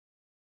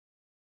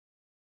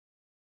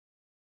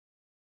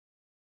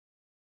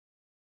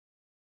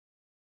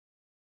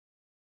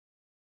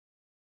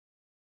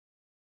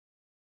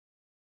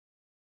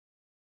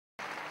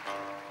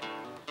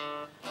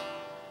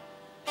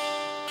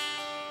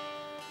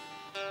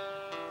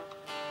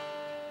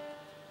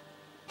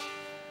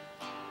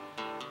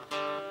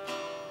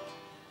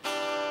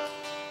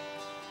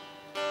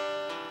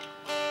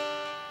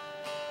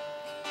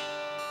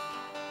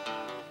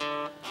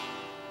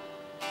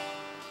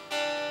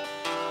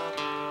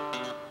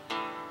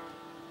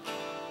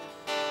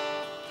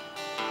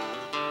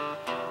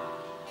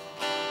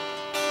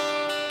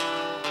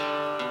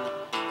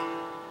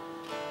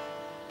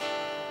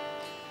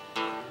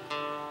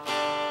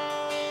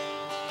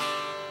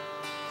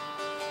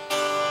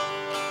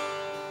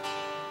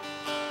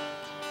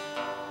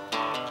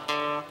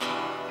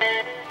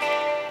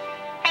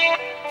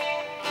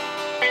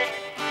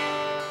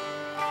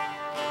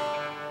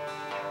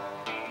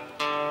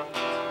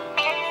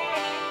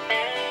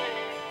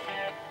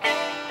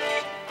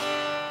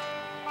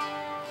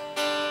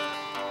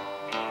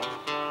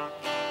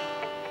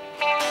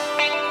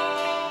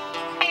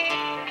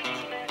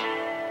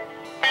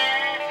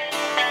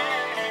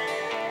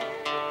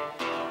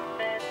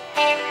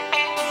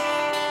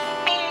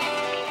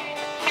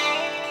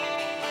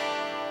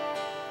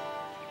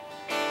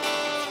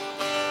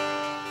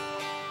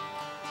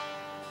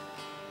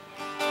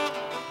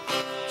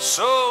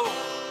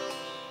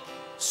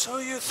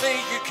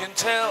think you can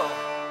tell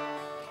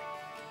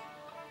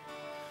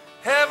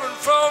heaven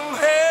from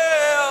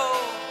hell,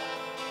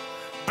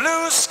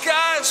 blue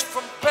skies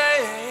from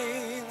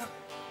pain?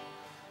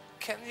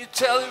 Can you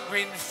tell a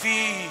green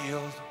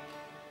field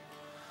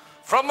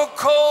from a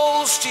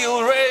cold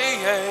steel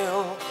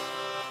rail,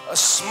 a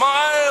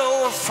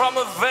smile from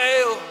a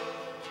veil?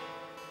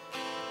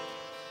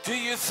 Do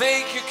you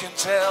think you can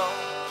tell?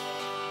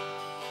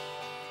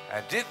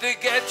 And did they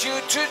get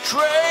you to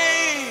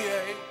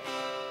trade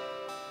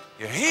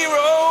your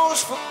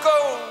heroes for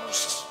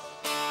ghosts,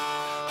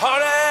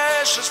 hot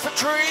ashes for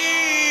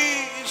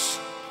trees,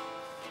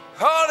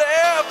 hot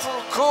air for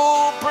a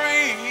cool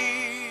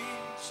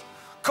breeze,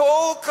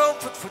 cold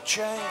comfort for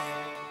change?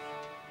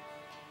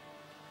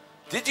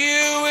 Did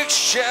you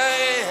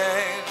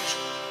exchange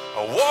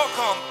a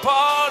walk-on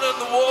part in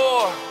the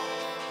war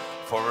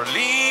for a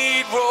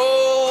lead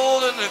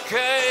role in the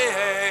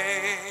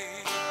cage?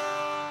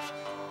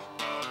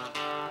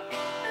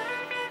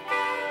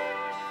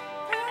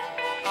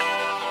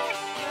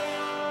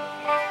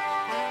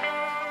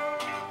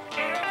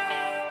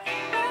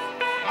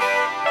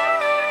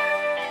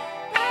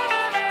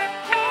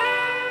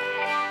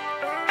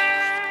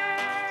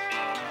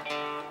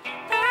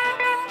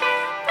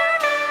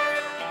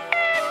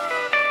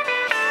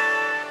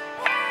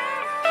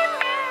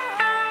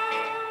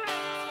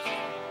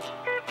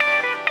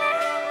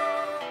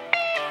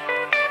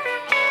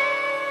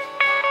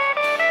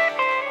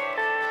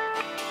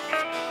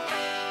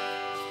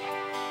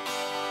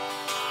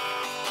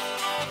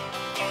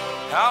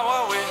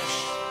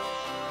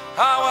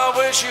 How I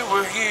wish you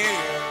were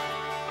here.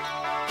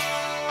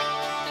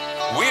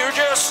 We're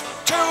just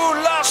two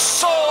lost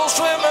souls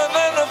swimming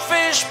in a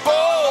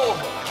fishbowl,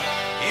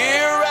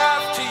 year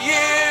after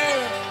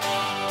year,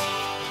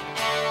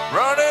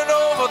 running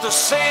over the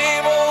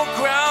same old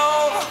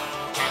ground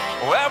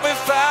where we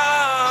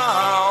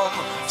found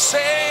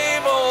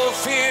same old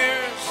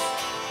fears.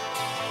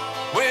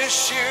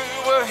 Wish you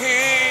were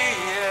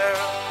here.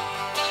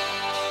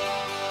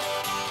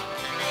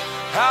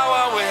 How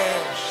I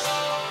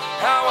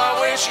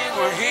wish you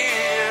were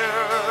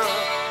here.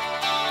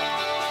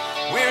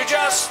 We're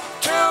just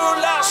two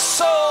lost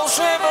souls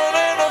swimming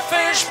in a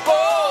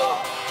fishbowl,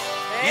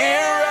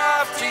 year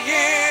after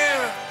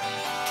year,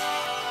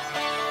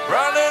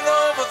 running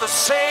over the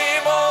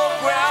same old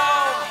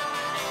ground,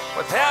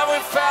 but have we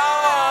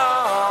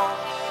found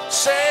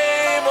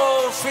same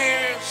old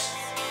fears?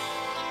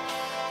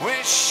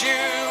 Wish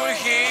you were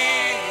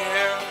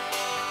here.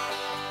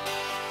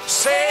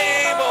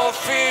 Same old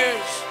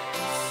fears.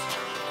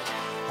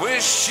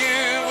 Wish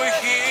you were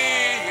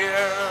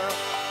here.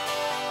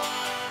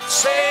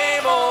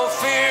 Same old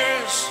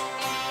fears.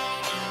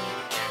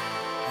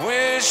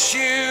 Wish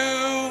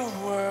you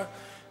were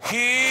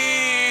here.